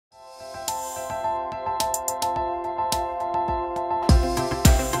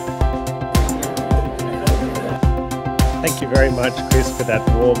Thank you very much, Chris, for that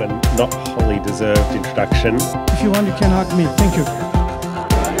warm and not wholly deserved introduction. If you want, you can hug me. Thank you.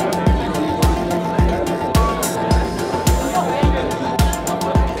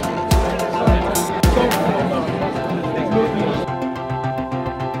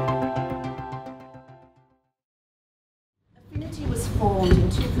 Affinity was formed in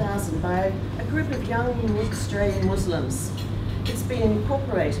 2000 by a group of young Australian Muslims. It's been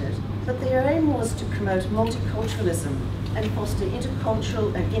incorporated, but their aim was to promote multiculturalism and foster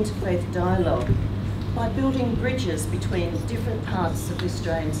intercultural and interfaith dialogue by building bridges between different parts of the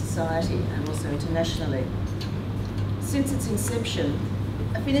Australian society and also internationally. Since its inception,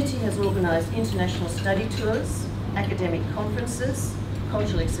 Affinity has organised international study tours, academic conferences,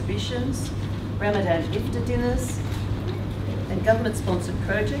 cultural exhibitions, Ramadan iftar dinners, and government-sponsored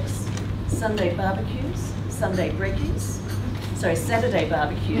projects, Saturday barbecues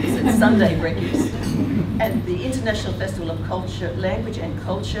and Sunday brekkies, and the International Festival of Culture, Language and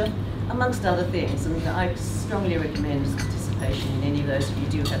Culture, amongst other things. And I strongly recommend participation in any of those if you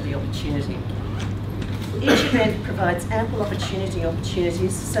do have the opportunity. Each event provides ample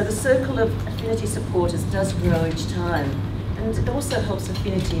opportunities, so the circle of Affinity supporters does grow each time, and it also helps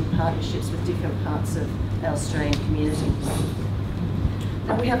Affinity in partnerships with different parts of our Australian community.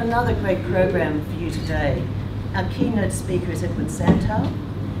 Now we have another great program for you today. Our keynote speaker is Santow,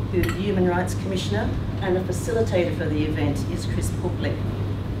 who's the Human Rights Commissioner, and the facilitator for the event is Chris Puplick.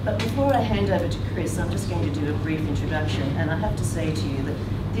 But before I hand over to Chris, I'm just going to do a brief introduction, and I have to say to you that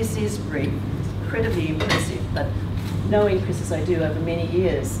this is brief, it's incredibly impressive, but knowing Chris as I do over many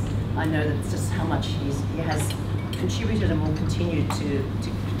years, I know that's just how much he has contributed and will continue to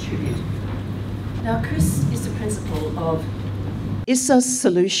contribute. Now, Chris is the principal of ISSOS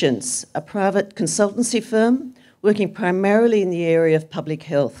Solutions, a private consultancy firm working primarily in the area of public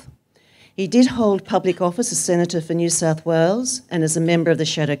health. He did hold public office as Senator for New South Wales and as a member of the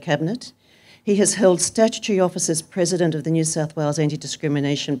Shadow Cabinet. He has held statutory office as President of the New South Wales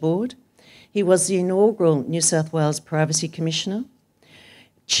Anti-Discrimination Board. He was the inaugural New South Wales Privacy Commissioner,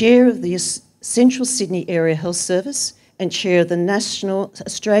 Chair of the Central Sydney Area Health Service, and Chair of the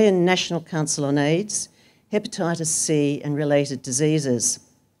Australian National Council on AIDS, Hepatitis C and related diseases.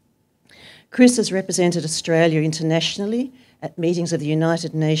 Chris has represented Australia internationally at meetings of the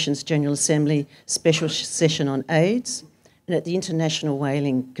United Nations General Assembly Special Session on AIDS and at the International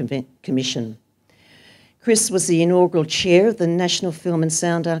Whaling Commission. Chris was the inaugural chair of the National Film and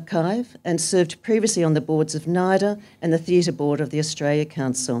Sound Archive and served previously on the boards of NIDA and the Theatre Board of the Australia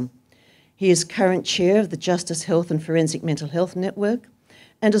Council. He is current chair of the Justice, Health and Forensic Mental Health Network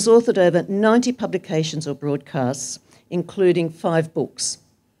and has authored over 90 publications or broadcasts, including 5 books.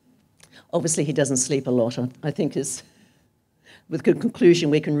 Obviously, he doesn't sleep a lot, I think is with good conclusion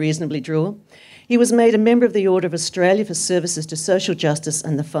we can reasonably draw. He was made a member of the Order of Australia for services to social justice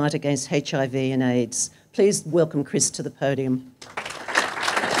and the fight against HIV and AIDS. Please welcome Chris to the podium.